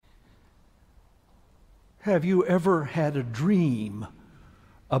Have you ever had a dream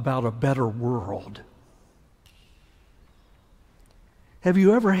about a better world? Have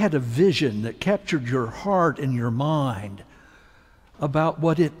you ever had a vision that captured your heart and your mind about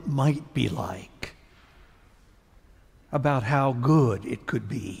what it might be like, about how good it could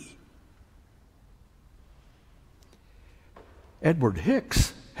be? Edward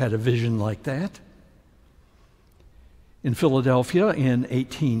Hicks had a vision like that. In Philadelphia in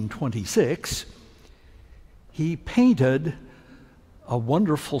 1826, he painted a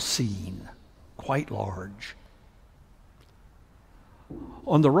wonderful scene, quite large.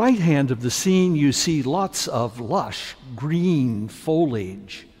 On the right hand of the scene, you see lots of lush green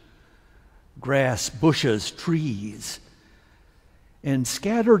foliage, grass, bushes, trees. And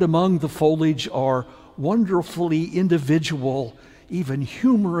scattered among the foliage are wonderfully individual, even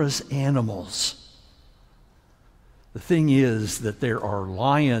humorous animals. The thing is that there are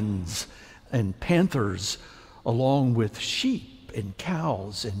lions and panthers along with sheep and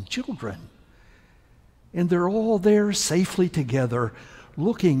cows and children. And they're all there safely together,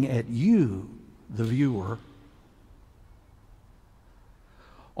 looking at you, the viewer.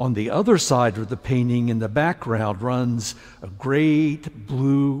 On the other side of the painting, in the background, runs a great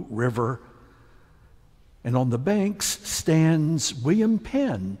blue river. And on the banks stands William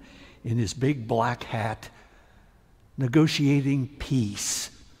Penn in his big black hat, negotiating peace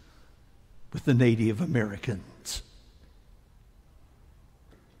with the Native Americans.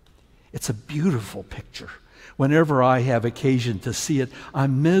 It's a beautiful picture. Whenever I have occasion to see it,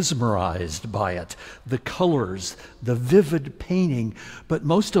 I'm mesmerized by it. The colors, the vivid painting, but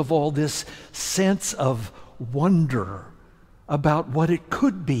most of all, this sense of wonder about what it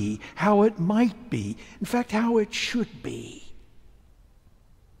could be, how it might be, in fact, how it should be.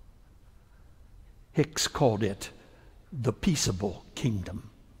 Hicks called it the peaceable kingdom.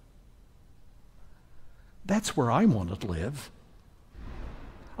 That's where I want to live.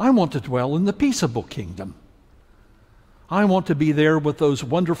 I want to dwell in the peaceable kingdom. I want to be there with those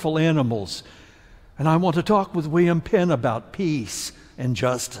wonderful animals, and I want to talk with William Penn about peace and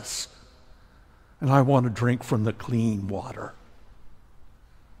justice, and I want to drink from the clean water.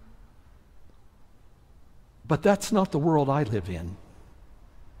 But that's not the world I live in,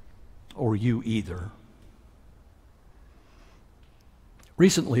 or you either.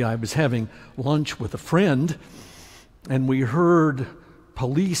 Recently, I was having lunch with a friend, and we heard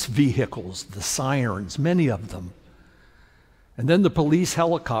police vehicles, the sirens, many of them. And then the police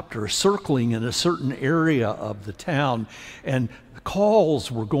helicopter circling in a certain area of the town, and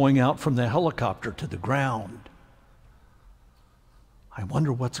calls were going out from the helicopter to the ground. I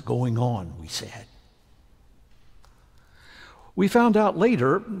wonder what's going on, we said. We found out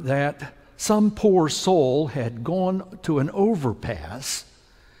later that some poor soul had gone to an overpass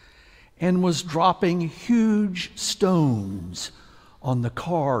and was dropping huge stones on the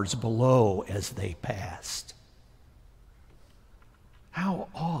cars below as they passed. How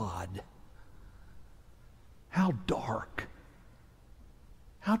odd. How dark.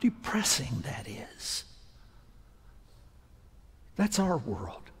 How depressing that is. That's our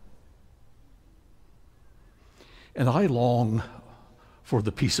world. And I long for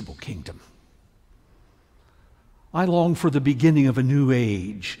the peaceable kingdom. I long for the beginning of a new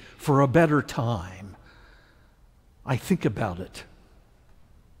age, for a better time. I think about it.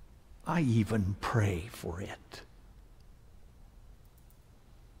 I even pray for it.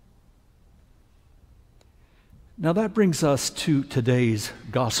 Now that brings us to today's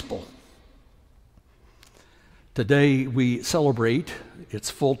gospel. Today we celebrate, its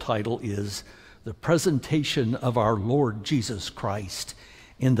full title is The Presentation of Our Lord Jesus Christ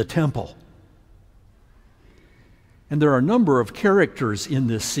in the Temple. And there are a number of characters in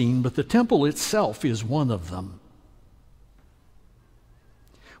this scene, but the temple itself is one of them.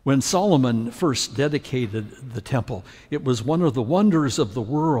 When Solomon first dedicated the temple, it was one of the wonders of the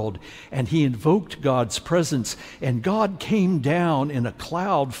world, and he invoked God's presence, and God came down in a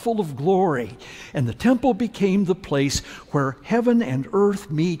cloud full of glory, and the temple became the place where heaven and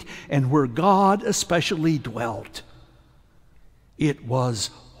earth meet and where God especially dwelt. It was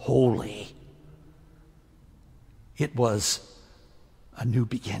holy. It was a new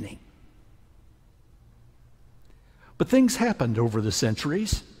beginning. But things happened over the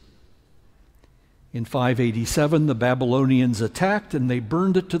centuries. In 587, the Babylonians attacked and they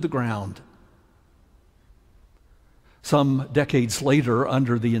burned it to the ground. Some decades later,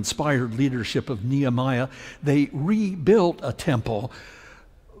 under the inspired leadership of Nehemiah, they rebuilt a temple.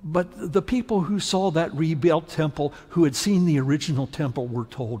 But the people who saw that rebuilt temple, who had seen the original temple, were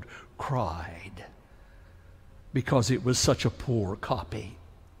told, cried, because it was such a poor copy.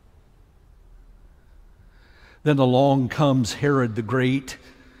 Then along comes Herod the Great,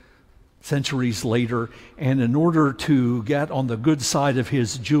 centuries later, and in order to get on the good side of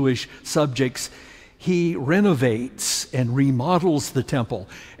his Jewish subjects, he renovates and remodels the temple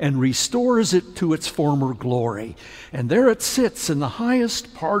and restores it to its former glory. And there it sits in the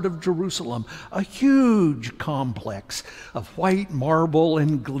highest part of Jerusalem, a huge complex of white marble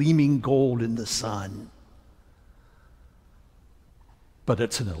and gleaming gold in the sun. But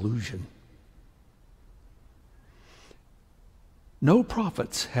it's an illusion. No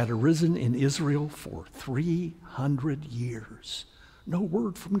prophets had arisen in Israel for 300 years. No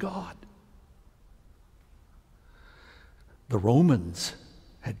word from God. The Romans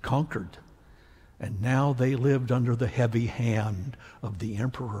had conquered, and now they lived under the heavy hand of the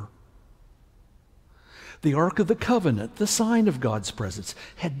emperor. The Ark of the Covenant, the sign of God's presence,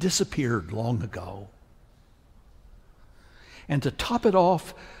 had disappeared long ago. And to top it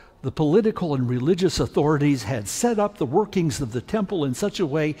off, the political and religious authorities had set up the workings of the temple in such a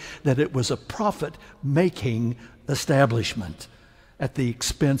way that it was a profit-making establishment at the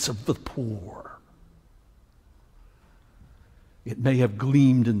expense of the poor. It may have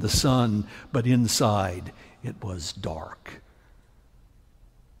gleamed in the sun, but inside it was dark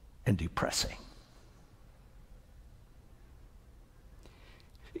and depressing.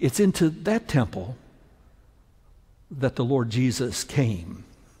 It's into that temple that the Lord Jesus came.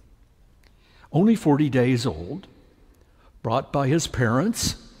 Only 40 days old, brought by his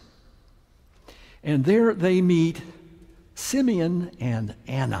parents, and there they meet Simeon and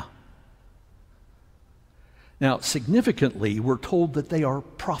Anna. Now, significantly, we're told that they are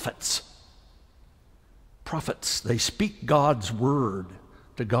prophets. Prophets, they speak God's word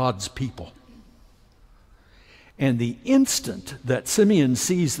to God's people. And the instant that Simeon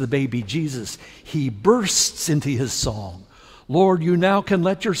sees the baby Jesus, he bursts into his song. Lord, you now can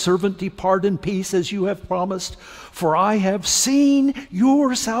let your servant depart in peace as you have promised, for I have seen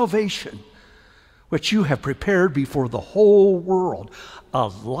your salvation, which you have prepared before the whole world, a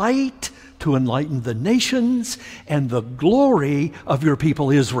light to enlighten the nations and the glory of your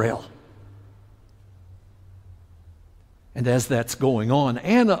people Israel. And as that's going on,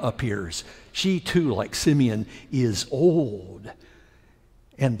 Anna appears. She too, like Simeon, is old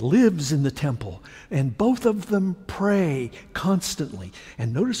and lives in the temple. And both of them pray constantly.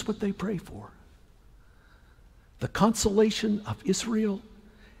 And notice what they pray for: the consolation of Israel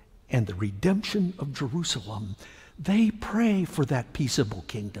and the redemption of Jerusalem. They pray for that peaceable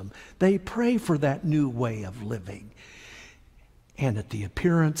kingdom. They pray for that new way of living. And at the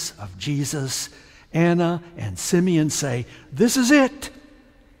appearance of Jesus, Anna and Simeon say, this is it.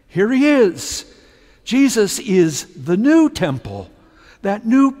 Here he is. Jesus is the new temple, that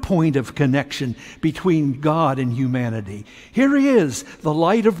new point of connection between God and humanity. Here he is, the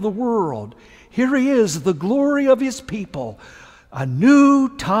light of the world. Here he is, the glory of his people. A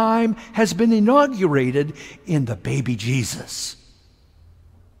new time has been inaugurated in the baby Jesus.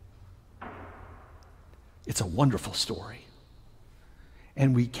 It's a wonderful story.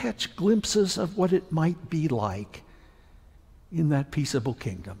 And we catch glimpses of what it might be like in that peaceable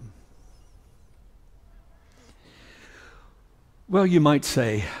kingdom. Well, you might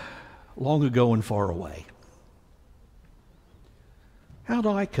say, long ago and far away. How do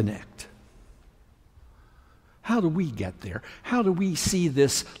I connect? How do we get there? How do we see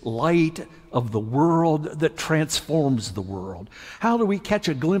this light of the world that transforms the world? How do we catch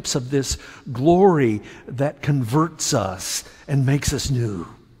a glimpse of this glory that converts us and makes us new?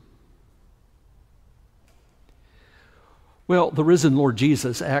 Well, the risen Lord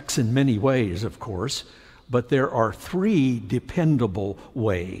Jesus acts in many ways, of course, but there are three dependable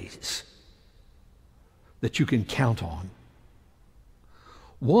ways that you can count on.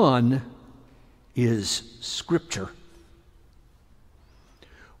 One is Scripture.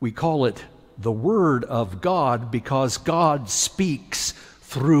 We call it the Word of God because God speaks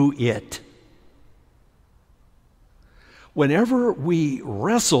through it. Whenever we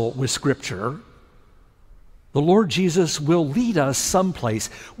wrestle with Scripture, the Lord Jesus will lead us someplace,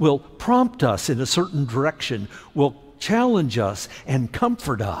 will prompt us in a certain direction, will challenge us and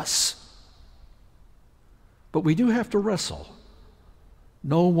comfort us. But we do have to wrestle.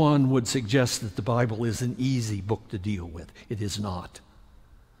 No one would suggest that the Bible is an easy book to deal with. It is not.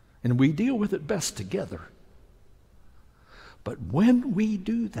 And we deal with it best together. But when we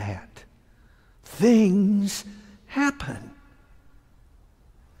do that, things happen.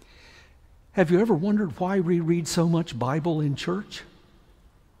 Have you ever wondered why we read so much Bible in church?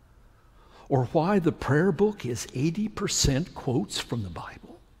 Or why the prayer book is 80% quotes from the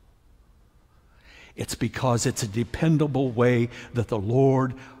Bible? It's because it's a dependable way that the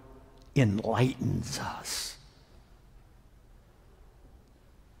Lord enlightens us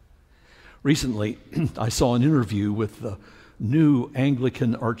Recently, I saw an interview with the new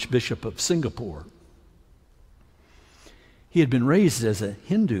Anglican Archbishop of Singapore. He had been raised as a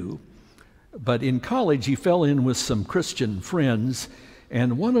Hindu, but in college he fell in with some Christian friends,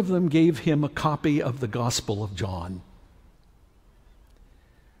 and one of them gave him a copy of the Gospel of John.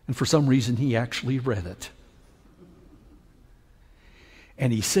 And for some reason, he actually read it.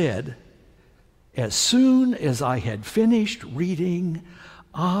 And he said, as soon as I had finished reading,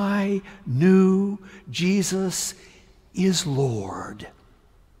 I knew Jesus is Lord.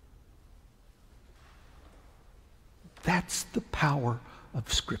 That's the power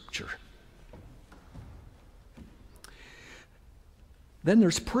of Scripture. Then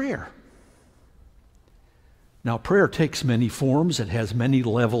there's prayer. Now, prayer takes many forms. It has many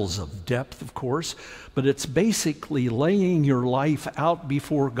levels of depth, of course, but it's basically laying your life out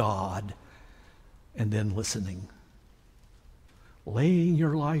before God and then listening. Laying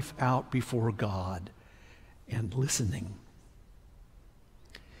your life out before God and listening.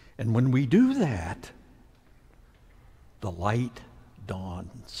 And when we do that, the light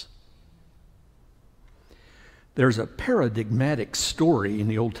dawns. There's a paradigmatic story in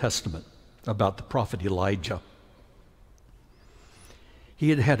the Old Testament about the prophet Elijah. He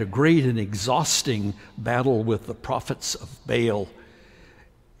had had a great and exhausting battle with the prophets of Baal,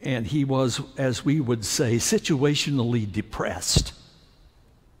 and he was, as we would say, situationally depressed.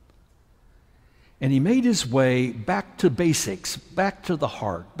 And he made his way back to basics, back to the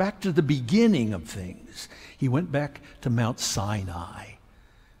heart, back to the beginning of things. He went back to Mount Sinai,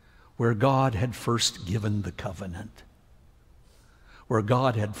 where God had first given the covenant, where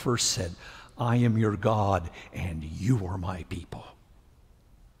God had first said, I am your God and you are my people.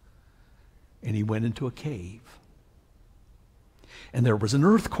 And he went into a cave. And there was an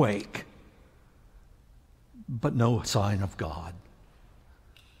earthquake, but no sign of God.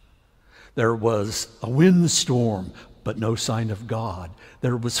 There was a windstorm, but no sign of God.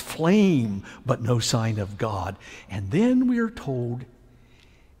 There was flame, but no sign of God. And then we are told,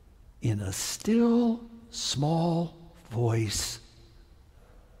 in a still, small voice,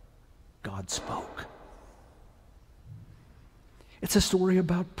 God spoke. It's a story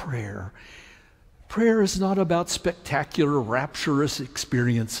about prayer. Prayer is not about spectacular, rapturous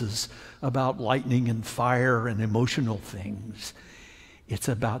experiences, about lightning and fire and emotional things. It's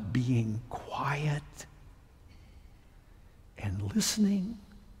about being quiet and listening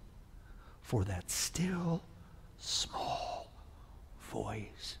for that still, small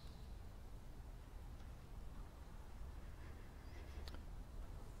voice.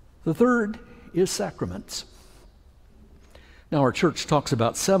 The third is sacraments. Now, our church talks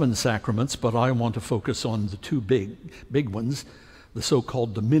about 7 sacraments, but I want to focus on the 2 big ones, the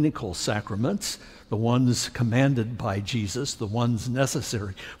so-called dominical sacraments, the ones commanded by Jesus, the ones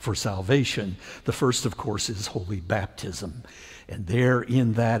necessary for salvation. The first, of course, is holy baptism. And there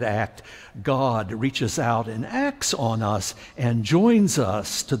in that act, God reaches out and acts on us and joins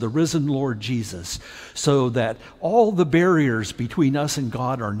us to the risen Lord Jesus, so that all the barriers between us and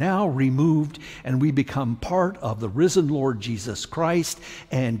God are now removed and we become part of the risen Lord Jesus Christ,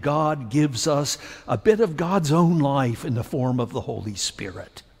 and God gives us a bit of God's own life in the form of the Holy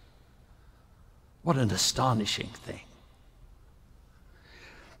Spirit. What an astonishing thing.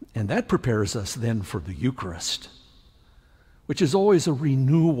 And that prepares us then for the Eucharist, which is always a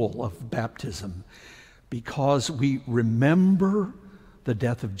renewal of baptism, because we remember the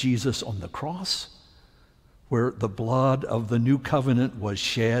death of Jesus on the cross, where the blood of the new covenant was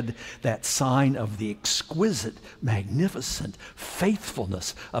shed, that sign of the exquisite, magnificent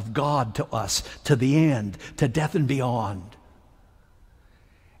faithfulness of God to us, to the end, to death and beyond.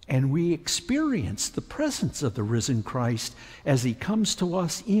 And we experience the presence of the risen Christ as he comes to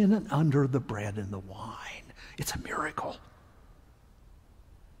us in and under the bread and the wine. It's a miracle.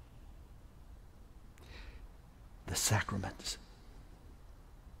 The sacraments.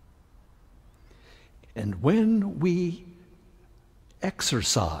 And when we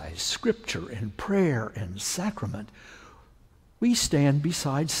exercise Scripture and prayer and sacrament, we stand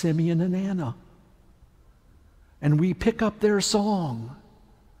beside Simeon and Anna and we pick up their song.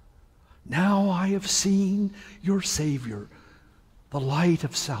 Now I have seen your Savior, the light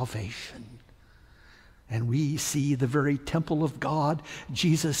of salvation. And we see the very temple of God,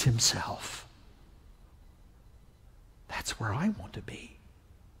 Jesus himself. That's where I want to be.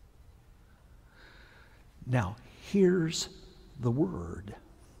 Now, here's the word.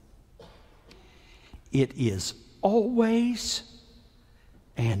 It is always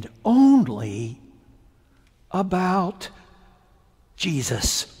and only about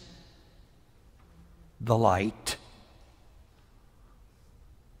Jesus, the light,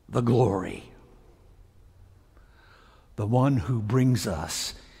 the glory, the one who brings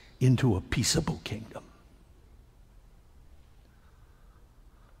us into a peaceable kingdom.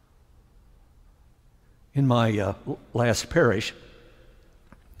 In my last parish,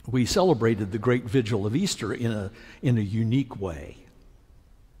 we celebrated the great vigil of Easter in a unique way.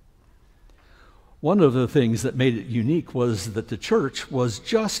 One of the things that made it unique was that the church was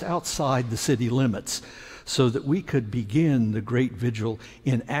just outside the city limits, so that we could begin the great vigil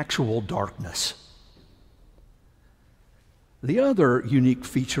in actual darkness. The other unique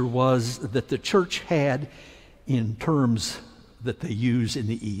feature was that the church had, in terms that they use in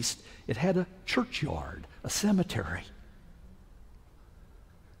the East, it had a churchyard, a cemetery.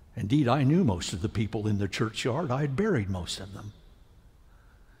 Indeed, I knew most of the people in the churchyard. I had buried most of them.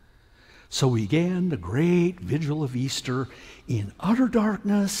 So we began the great vigil of Easter in utter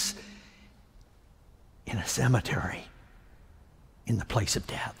darkness, in a cemetery, in the place of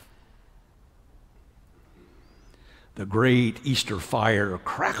death. The great Easter fire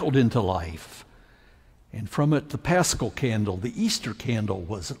crackled into life, and from it the Paschal candle, the Easter candle,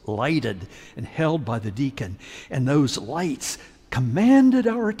 was lighted and held by the deacon, and those lights commanded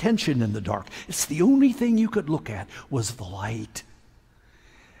our attention in the dark. It's the only thing you could look at was the light.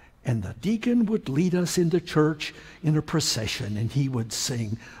 And the deacon would lead us into church in a procession, and he would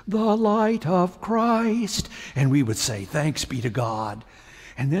sing, "The light of Christ," and we would say, "Thanks be to God."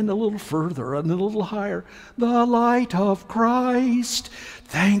 And then a little further and a little higher, "The light of Christ,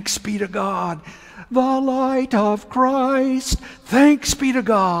 thanks be to God. The light of Christ, thanks be to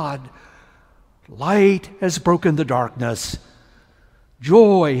God. Light has broken the darkness.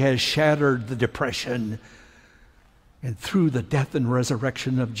 Joy has shattered the depression. And through the death and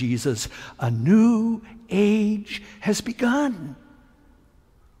resurrection of Jesus, a new age has begun.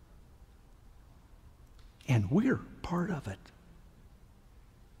 And we're part of it."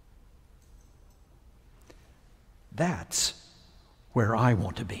 That's where I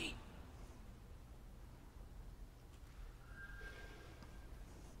want to be.